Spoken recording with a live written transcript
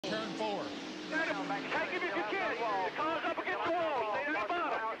Take him if you can. The car's up against the wall. Stay down the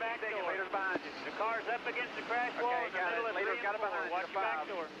bottom. Leader's behind you. The car's up against the crash wall. Okay, got it. Leader's got it behind you. Watch your back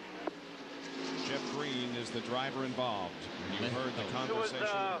door. Jeff Green is the driver involved. You heard the conversation. It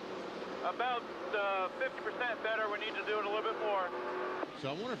was about 50% better. We need to do it a little bit more. So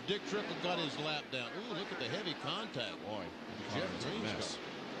I wonder if Dick Trickle got his lap down. Ooh, look at the heavy contact. Boy, Jeff Green's mess.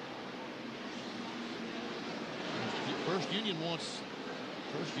 First Union wants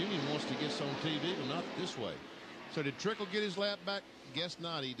to get us on TV, but not this way. So did Trickle get his lap back? Guess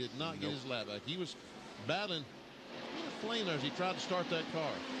not. He did not get his lap back. He was battling a flame there as he tried to start that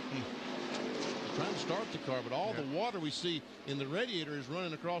car. Trying to start the car, but all the water we see in the radiator is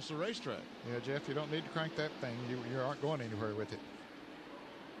running across the racetrack. Yeah, Jeff, you don't need to crank that thing. You aren't going anywhere with it.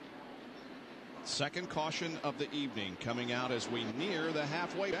 Second caution of the evening coming out as we near the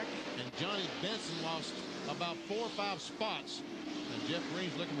halfway deck. And Johnny Benson lost about 4 or 5 spots. And Jeff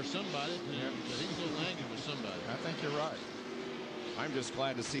Green's looking for somebody. He's a little angry with somebody. I think you're right. I'm just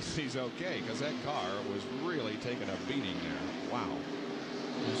glad to see he's okay, because that car was really taking a beating there. Wow.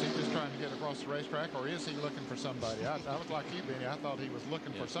 Is he just trying to get across the racetrack, or is he looking for somebody? I look like you, Benny. I thought he was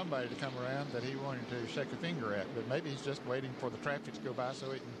looking for somebody to come around that he wanted to shake a finger at, but maybe he's just waiting for the traffic to go by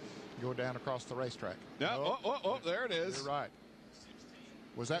so he can go down across the racetrack. Yeah, there it is. You're right.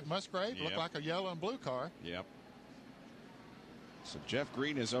 Was that Musgrave? Yep. Looked like a yellow and blue car. Yep. So Jeff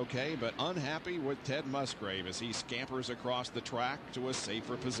Green is okay, but unhappy with Ted Musgrave as he scampers across the track to a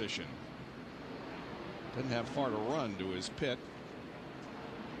safer position. Didn't have far to run to his pit.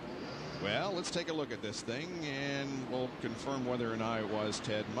 Well, let's take a look at this thing, and we'll confirm whether or not it was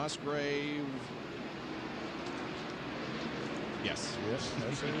Ted Musgrave. Yes. Yes,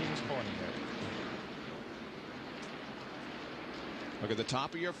 that's who he was pointing at. Look at the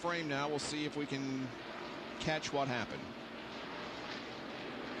top of your frame now. We'll see if we can catch what happened.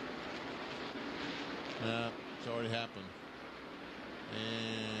 It's already happened.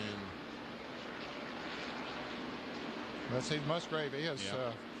 And let's see, Musgrave is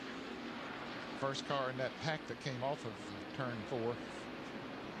first car in that pack that came off of turn 4.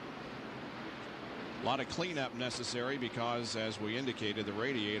 A lot of cleanup necessary because, as we indicated, the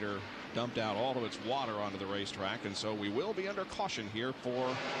radiator dumped out all of its water onto the racetrack, and so we will be under caution here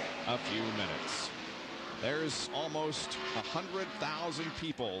for a few minutes. There's almost 100,000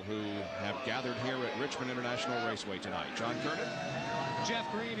 people who have gathered here at Richmond International Raceway tonight. John Kernan.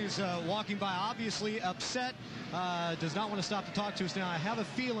 Jeff Green is walking by, obviously upset, does not want to stop to talk to us now. I have a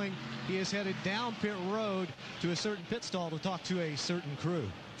feeling he is headed down pit road to a certain pit stall to talk to a certain crew.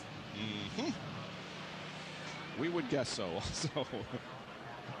 We would guess so also.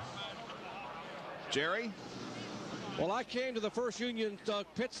 Jerry? Well, I came to the First Union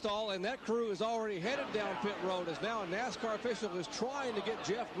pit stall, and that crew is already headed down pit road, as now a NASCAR official is trying to get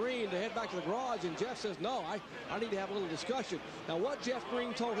Jeff Green to head back to the garage, and Jeff says, no, I need to have a little discussion. Now, what Jeff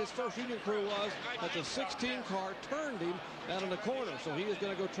Green told his First Union crew was that the 16 car turned him out in the corner, so he is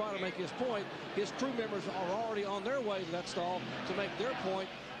going to go try to make his point. His crew members are already on their way to that stall to make their point.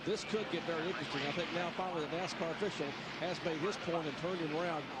 This could get very interesting. I think now finally the NASCAR official has made his point and turned him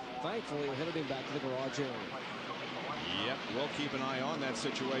around. Thankfully, it headed him back to the garage area. Yep, we'll keep an eye on that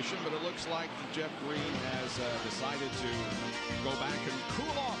situation, but it looks like Jeff Green has decided to go back and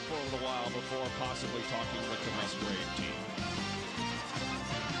cool off for a little while before possibly talking with the Musgrave team.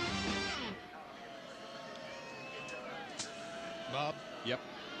 Bob? Yep.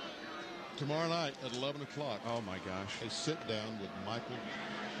 Tomorrow night at 11 o'clock. Oh, my gosh. A sit-down with Michael.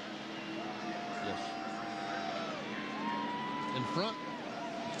 Yes. In front.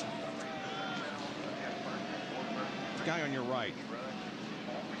 The guy on your right.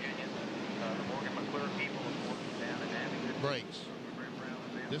 Brakes.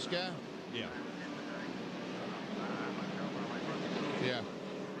 This guy? Yeah. Yeah.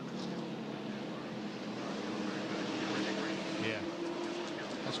 Yeah.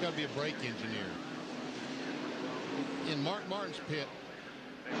 That's got to be a brake engineer. In Mark Martin's pit,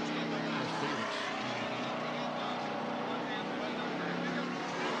 there's Felix.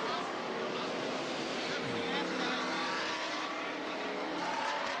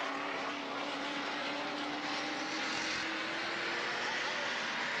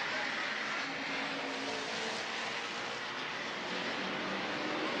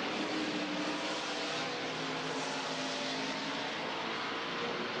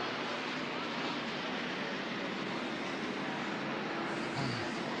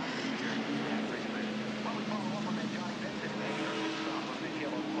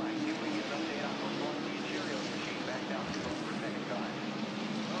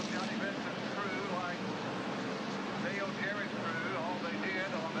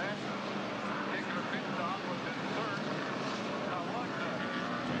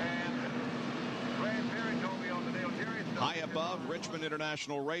 above Richmond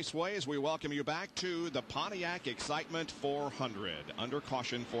International Raceway as we welcome you back to the Pontiac Excitement 400 under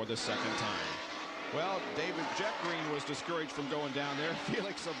caution for the second time. Well, David, Jeff Green was discouraged from going down there.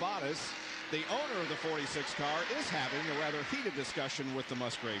 Felix Sabatis, the owner of the 46 car, is having a rather heated discussion with the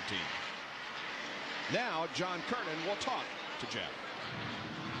Musgrave team. Now, John Kernan will talk to Jeff.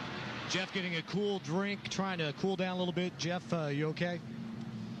 Jeff getting a cool drink, trying to cool down a little bit. Jeff, you okay?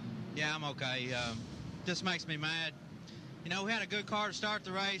 Yeah, I'm okay. Just makes me mad. You know, we had a good car to start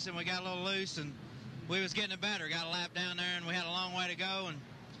the race, and we got a little loose, and we was getting it better. Got a lap down there, and we had a long way to go, and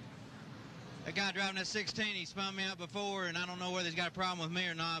that guy driving that 16, he spun me out before, and I don't know whether he's got a problem with me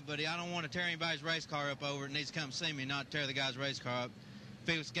or not, but I don't want to tear anybody's race car up over it. He needs to come see me, not tear the guy's race car up.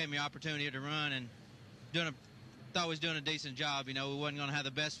 Felix gave me an opportunity to run, and thought he was doing a decent job. You know, we wasn't going to have the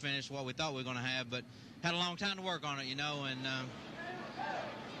best finish, what we thought we were going to have, but had a long time to work on it, you know, and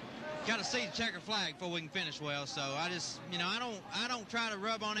got to see the checker flag before we can finish well. So I just, you know, I don't try to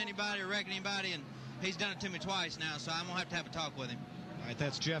rub on anybody or wreck anybody, and he's done it to me twice now, so I'm going to have a talk with him. All right,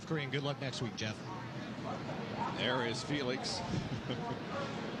 that's Jeff Green. Good luck next week, Jeff. There is Felix, the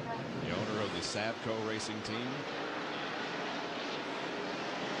owner of the SABCO racing team.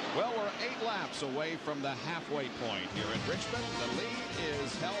 Well, we're 8 laps away from the halfway point here in Richmond. The lead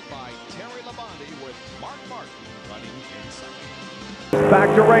is held by Terry Labonte with Mark Martin running inside.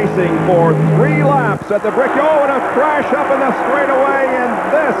 Back to racing for 3 laps at the brick. Oh, and a crash up in the straightaway, and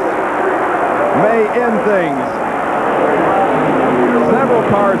this may end things. Several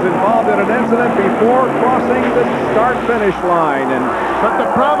cars involved in an incident before crossing the start-finish line. But the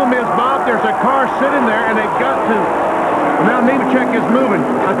problem is, Bob, there's a car sitting there, and they've got to. Now Nemechek is moving.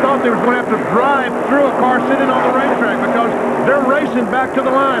 I thought they were going to have to drive through a car sitting on the racetrack because they're racing back to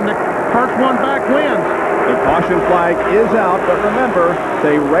the line. The first one back wins. The caution flag is out, but remember,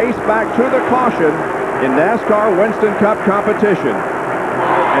 they race back to the caution in NASCAR Winston Cup competition.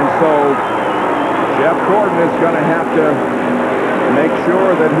 And so Jeff Gordon is going to have to make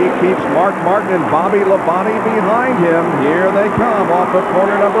sure that he keeps Mark Martin and Bobby Labonte behind him. Here they come off of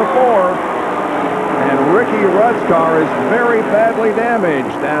corner number 4. And Ricky Rudd's car is very badly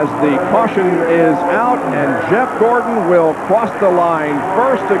damaged as the caution is out, and Jeff Gordon will cross the line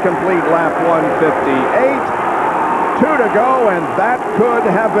first to complete lap 158. 2 to go, and that could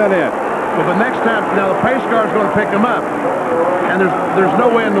have been it. Well, the next time, now the pace car is going to pick them up. And there's no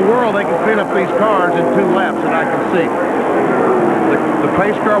way in the world they can clean up these cars in 2 laps that I can see. The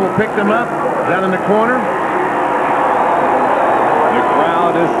pace car will pick them up down in the corner.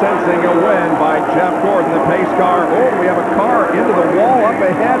 Is sensing a win by Jeff Gordon, the pace car. Oh, we have a car into the wall up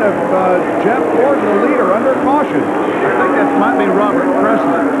ahead of Jeff Gordon, the leader, under caution. I think that might be Robert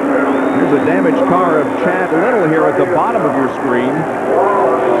Presley. Here's a damaged car of Chad Little here at the bottom of your screen.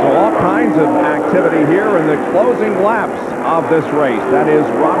 So all kinds of activity here in the closing laps of this race. That is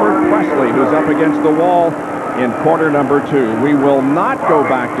Robert Presley, who's up against the wall in corner number 2. We will not go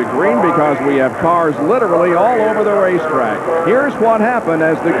back to green because we have cars literally all over the racetrack. Here's what happened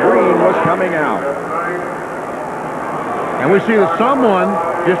as the green was coming out. And we see that someone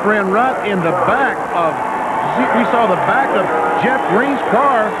just ran right in the back of, we saw the back of Jeff Green's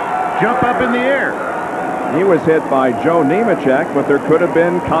car jump up in the air. He was hit by Joe Nemechek, but there could have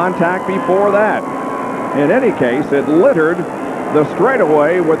been contact before that. In any case, it littered the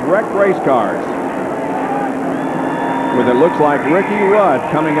straightaway with wrecked race cars, with it looks like Ricky Rudd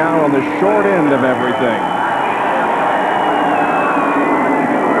coming out on the short end of everything.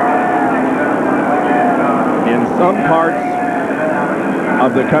 In some parts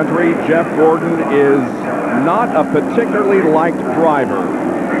of the country, Jeff Gordon is not a particularly liked driver.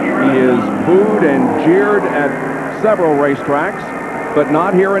 He is booed and jeered at several racetracks, but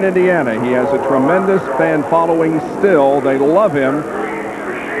not here in Indiana. He has a tremendous fan following still. They love him,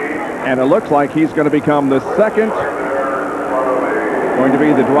 and it looks like he's going to become the second, going to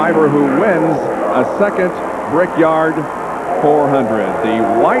be the driver who wins a second Brickyard 400. The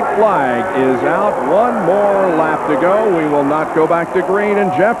white flag is out. 1 more lap to go. We will not go back to green,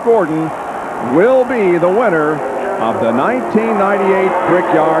 and Jeff Gordon will be the winner of the 1998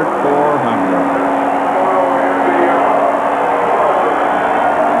 Brickyard 400.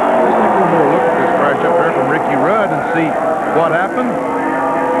 Let's take one more look at this crash up there from Ricky Rudd and see what happened.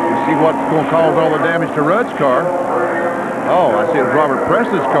 You see what's going to cause all the damage to Rudd's car. Oh, I see it's Robert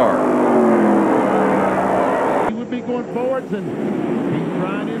Presley's car. He would be going forwards, and he's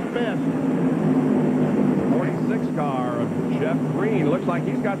trying his best. 46 car of Jeff Green. Looks like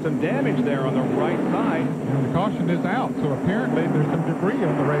he's got some damage there on the right side. And the caution is out, so apparently there's some debris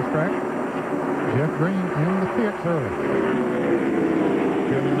on the racetrack. Jeff Green in the pits early.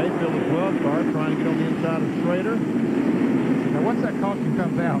 Jeremy Mayfield, the 12 car, trying to get on the inside of Schrader. Now, once that caution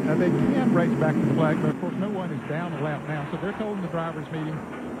comes out, now they can race back to the flag, but of course no one is down a lap now. So they're told in the drivers' meeting,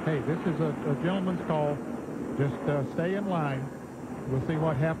 hey, this is a gentleman's call. Just stay in line. We'll see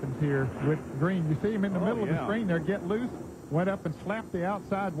what happens here with Green. You see him in the middle of the screen there, get loose, went up and slapped the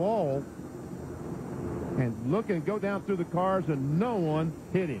outside wall. And look and go down through the cars, and no one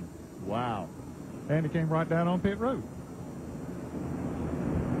hit him. Wow. And he came right down on pit road.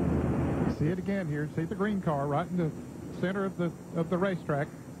 See it again here. See the green car right in the center of the racetrack.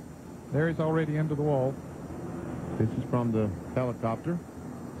 There he's already into the wall. This is from the helicopter.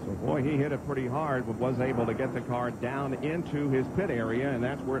 So, boy, he hit it pretty hard, but was able to get the car down into his pit area, and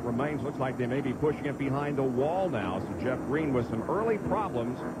that's where it remains. Looks like they may be pushing it behind the wall now. So Jeff Green with some early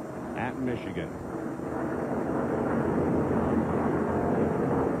problems at Michigan.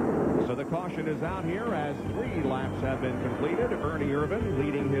 So the caution is out here as 3 laps have been completed. Ernie Irvin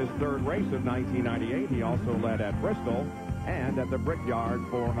leading his 3rd race of 1998. He also led at Bristol and at the Brickyard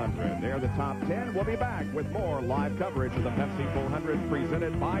 400. They're the top 10. We'll be back with more live coverage of the Pepsi 400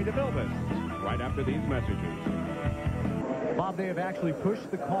 presented by DeVilbiss right after these messages. Bob, they have actually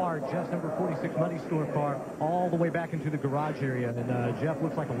pushed the car, Jeff's number 46 Money Store car, all the way back into the garage area. And Jeff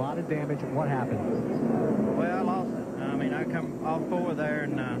looks like a lot of damage. What happened? Well, I lost it. I mean, I come off 4 there,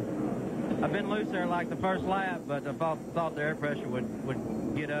 and I've been loose there like the first lap, but I thought the air pressure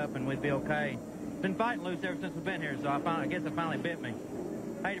would get up and we'd be okay. Been fighting loose ever since we've been here, so I guess it finally bit me.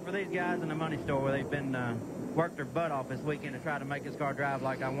 Hate it for these guys in the money store where they've been worked their butt off this weekend to try to make this car drive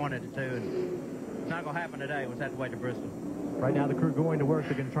like I wanted it to, and it's not going to happen today. We'll have to wait to Bristol. Right now, the crew going to work.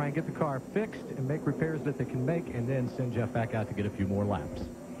 They're going to try and get the car fixed and make repairs that they can make, and then send Jeff back out to get a few more laps.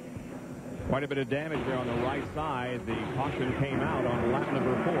 Quite a bit of damage there on the right side. The caution came out on lap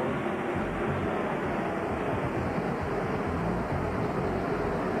number 4.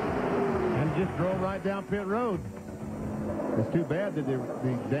 Just drove right down pit road. It's too bad that the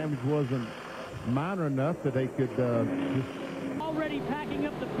damage wasn't minor enough that they could just... Already packing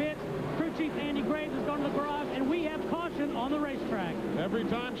up the pits. Crew Chief Andy Graves has gone to the garage, and we have caution on the racetrack. Every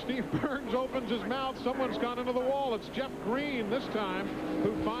time Steve Burns opens his mouth, someone's gone into the wall. It's Jeff Green this time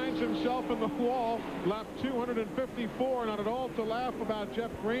who finds himself in the wall. Lap 254. Not at all to laugh about Jeff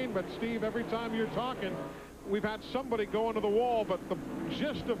Green, but Steve, every time you're talking, we've had somebody go into the wall, but the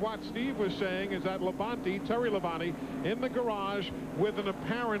gist of what Steve was saying is that Terry Labonte, in the garage with an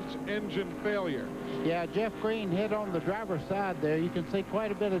apparent engine failure. Yeah, Jeff Green hit on the driver's side there. You can see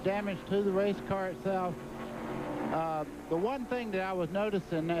quite a bit of damage to the race car itself. The one thing that I was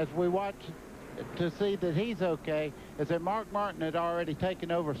noticing as we watched to see that he's okay is that Mark Martin had already taken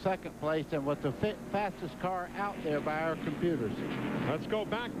over 2nd place and was the fastest car out there by our computers. Let's go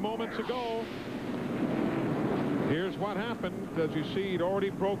back moments ago. Here's what happened. As you see, he'd already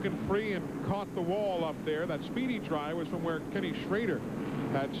broken free and caught the wall up there. That speedy try was from where Kenny Schrader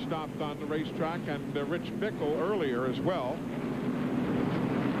had stopped on the racetrack, and Rich Bickle earlier as well.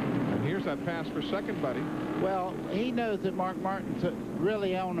 And here's that pass for 2nd, buddy. Well, he knows that Mark Martin's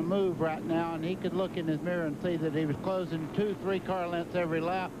really on the move right now, and he could look in his mirror and see that he was closing 2-3 car lengths every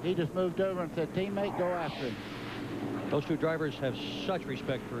lap. He just moved over and said, teammate, go after him. Those two drivers have such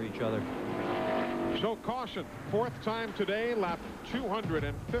respect for each other. So caution, 4th time today, lap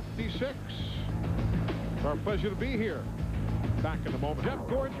 256. It's our pleasure to be here. Back in a moment. Jeff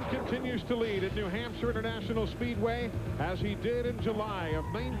Gordon continues to lead at New Hampshire International Speedway as he did in July of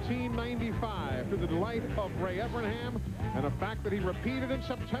 1995 to the delight of Ray Evernham and the fact that he repeated in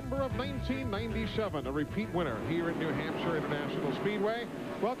September of 1997, a repeat winner here at New Hampshire International Speedway.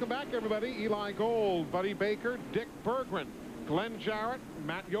 Welcome back, everybody. Eli Gold, Buddy Baker, Dick Berggren, Glenn Jarrett,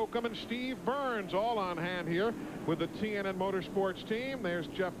 Matt Yoakum, and Steve Burns all on hand here with the TNN Motorsports team. There's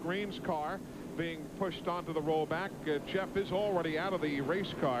Jeff Green's car being pushed onto the rollback. Jeff is already out of the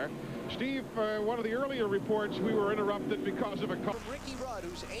race car. Steve, one of the earlier reports, we were interrupted because of a car. Ricky Rudd,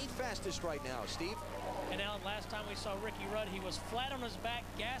 who's 8th fastest right now. Steve? And Alan, last time we saw Ricky Rudd, he was flat on his back,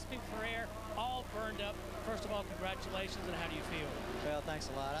 gasping for air, all burned up. First of all, congratulations, and how do you feel? Well, thanks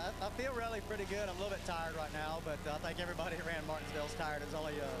a lot. I feel really pretty good. I'm a little bit tired right now, but I think everybody around Martinsville's tired. It was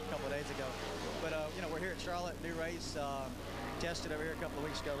only a couple of days ago. But, you know, we're here at Charlotte, new race. Tested over here a couple of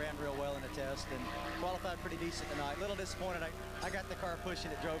weeks ago, ran real well in the test, and qualified pretty decent tonight. A little disappointed. I got the car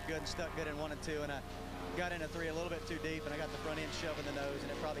pushing, it drove good and stuck good in 1 and 2, and I got into 3 a little bit too deep, and I got the front end shoving the nose, and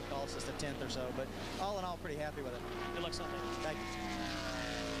it probably cost us a 10th or so. But all in all, pretty happy with it. Good luck Sunday. Thank you.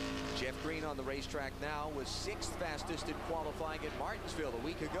 Jeff Green on the racetrack now was 6th fastest in qualifying at Martinsville a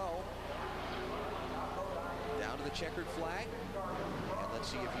week ago. Down to the checkered flag, and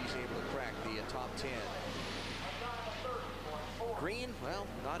let's see if he's able to crack the top 10. Green, well,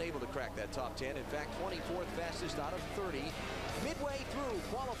 not able to crack that top 10. In fact, 24th fastest out of 30 midway through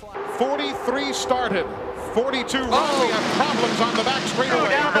qualifying. 43 started, 42 run. We have problems on the back straightaway.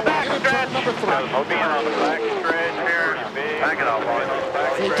 Down the back stretch. Number 3. I'll be on the back stretch here. Back it up, boys.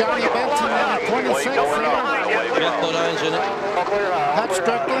 See Johnny Benson in the 26. Jeff Bodine's in it. Hutch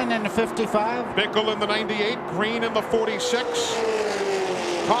Strickland in the 55. Bickle in the 98, Green in the 46.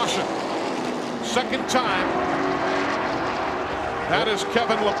 Caution. Second time. That is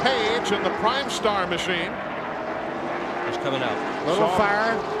Kevin LePage in the Prime Star machine. He's coming out. Little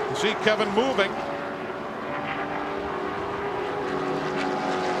fire. You see Kevin moving.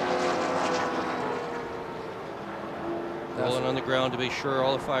 Rolling on the ground to be sure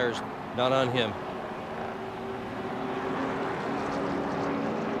all the fire's not on him.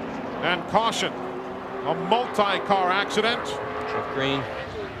 And caution. A multi-car accident. Jeff Green.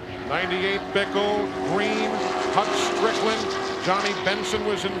 98 Bickle, Green, Hutch Strickland, Johnny Benson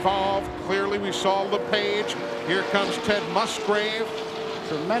was involved. Clearly we saw LePage. Here comes Ted Musgrave.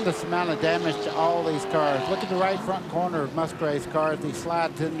 Tremendous amount of damage to all these cars. Look at the right front corner of Musgrave's car as he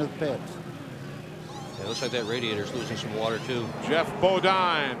slides into the pits. Yeah, it looks like that radiator's losing some water too. Jeff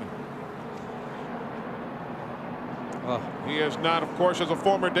Bodine. Oh. He has not, of course, as a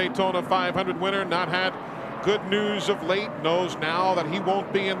former Daytona 500 winner, not had good news of late. Knows now that he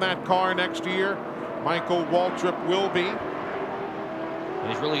won't be in that car next year. Michael Waltrip will be.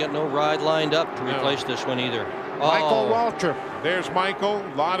 And he's really got no ride lined up to replace this one either. Oh. Michael Waltrip. There's Michael.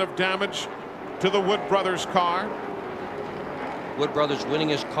 A lot of damage to the Wood Brothers car. Wood Brothers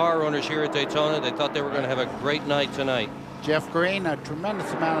winningest car owners here at Daytona. They thought they were going to have a great night tonight. Jeff Green, a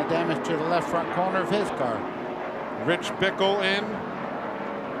tremendous amount of damage to the left front corner of his car. Rich Bickle in.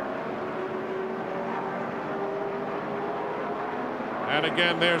 And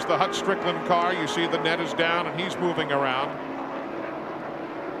again, there's the Hutch Strickland car. You see the net is down and he's moving around.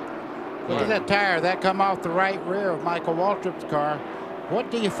 Look at that tire. That come off the right rear of Michael Waltrip's car. What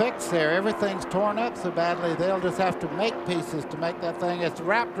do you fix there? Everything's torn up so badly, they'll just have to make pieces to make that thing. It's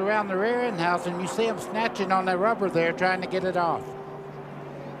wrapped around the rear end house, and you see them snatching on that rubber there, trying to get it off.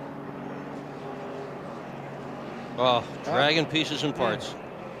 Oh, dragging pieces and parts.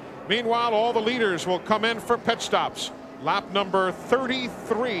 Meanwhile, all the leaders will come in for pit stops. Lap number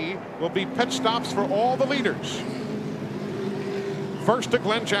 33 will be pit stops for all the leaders. First to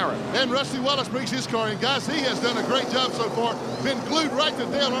Glenn Jarrett. And Rusty Wallace brings his car in. Guys, he has done a great job so far. Been glued right to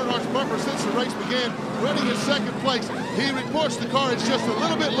Dale Earnhardt's bumper since the race began, running in second place. He reports the car is just a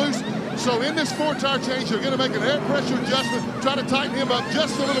little bit loose. So in this 4-tire change, they're going to make an air pressure adjustment, try to tighten him up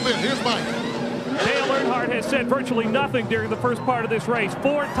just a little bit. Here's Mike. Dale Earnhardt has said virtually nothing during the first part of this race.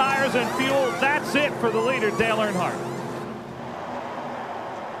 4 tires and fuel, that's it for the leader, Dale Earnhardt.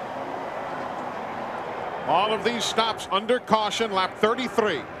 All of these stops under caution, lap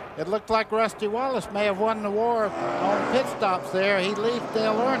 33. It looked like Rusty Wallace may have won the war on pit stops there. He leaves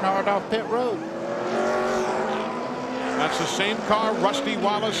Dale Earnhardt off pit road. That's the same car Rusty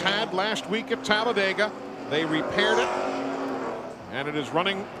Wallace had last week at Talladega. They repaired it, and it is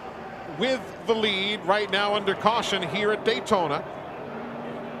running with the lead right now under caution here at Daytona.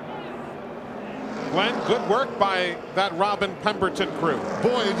 Glenn, good work by that Robin Pemberton crew.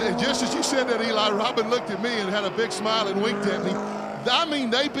 Boy, just as you said that, Eli, Robin looked at me and had a big smile and winked at me. I mean,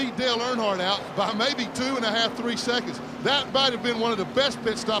 they beat Dale Earnhardt out by maybe 2.5, 3 seconds. That might have been one of the best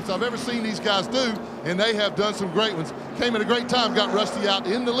pit stops I've ever seen these guys do, and they have done some great ones. Came at a great time, got Rusty out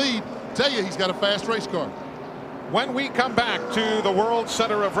in the lead. Tell you, he's got a fast race car. When we come back to the World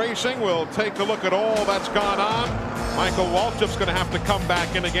Center of Racing, we'll take a look at all that's gone on. Michael Waltrip's going to have to come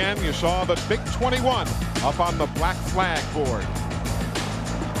back in again. You saw the big 21 up on the black flag board.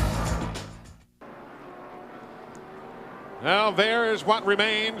 Now there is what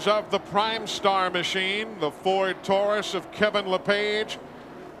remains of the Prime Star machine, the Ford Taurus of Kevin LePage.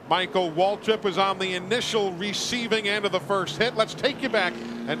 Michael Waltrip is on the initial receiving end of the first hit. Let's take you back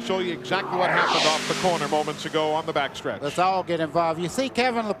and show you exactly what happened off the corner moments ago on the backstretch. Let's all get involved. You see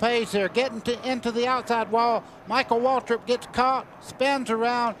Kevin LePage there getting into the outside wall. Michael Waltrip gets caught, spins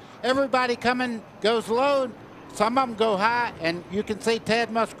around. Everybody coming goes low. Some of them go high, and you can see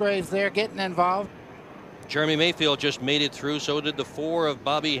Ted Musgraves there getting involved. Jeremy Mayfield just made it through. So did the 4 of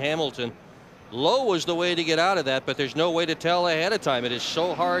Bobby Hamilton. Low was the way to get out of that, but there's no way to tell ahead of time. It is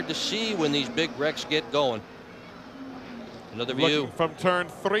so hard to see when these big wrecks get going. Another view. Looking from turn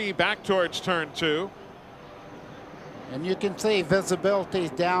 3 back towards turn 2. And you can see visibility's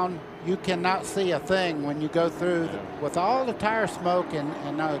down. You cannot see a thing when you go through. With all the tire smoke and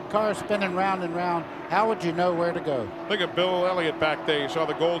the car spinning round and round, how would you know where to go? Look at Bill Elliott back there. You saw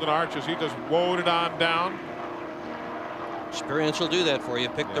the golden arches. He just woed it on down. Experience will do that for you.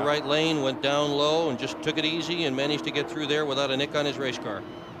 Picked the right lane, went down low, and just took it easy and managed to get through there without a nick on his race car.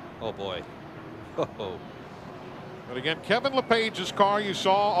 Oh, boy. Oh. But again, Kevin LePage's car you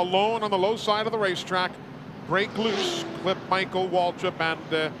saw alone on the low side of the racetrack. Break loose, clip Michael Waltrip, and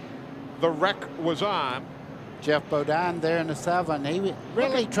the wreck was on. Jeff Bodine there in the 7. He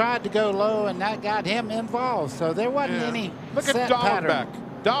really tried to go low, and that got him involved. So there wasn't any Look at set Dallenbach. pattern.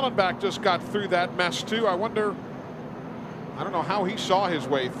 Dallenbach just got through that mess too. I don't know how he saw his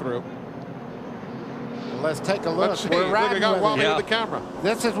way through. Well, let's take a look. Let's see. We're Look, riding I got with Wally it. with the camera.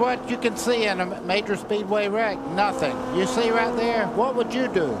 This is what you can see in a major speedway wreck. Nothing. You see right there? What would you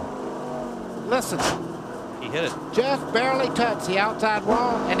do? Listen. He hit it. Just barely touched the outside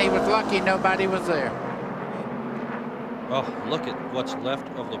wall, and he was lucky nobody was there. Oh, look at what's left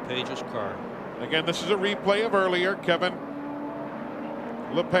of LePage's car. Again, this is a replay of earlier. Kevin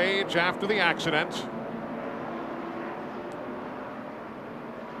LePage after the accident.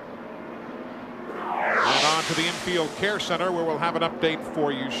 And on to the infield care center, where we'll have an update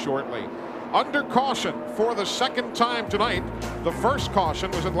for you shortly. Under caution for the second time tonight. The first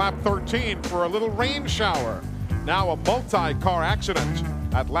caution was at lap 13 for a little rain shower. Now a multi-car accident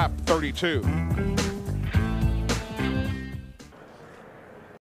at lap 32.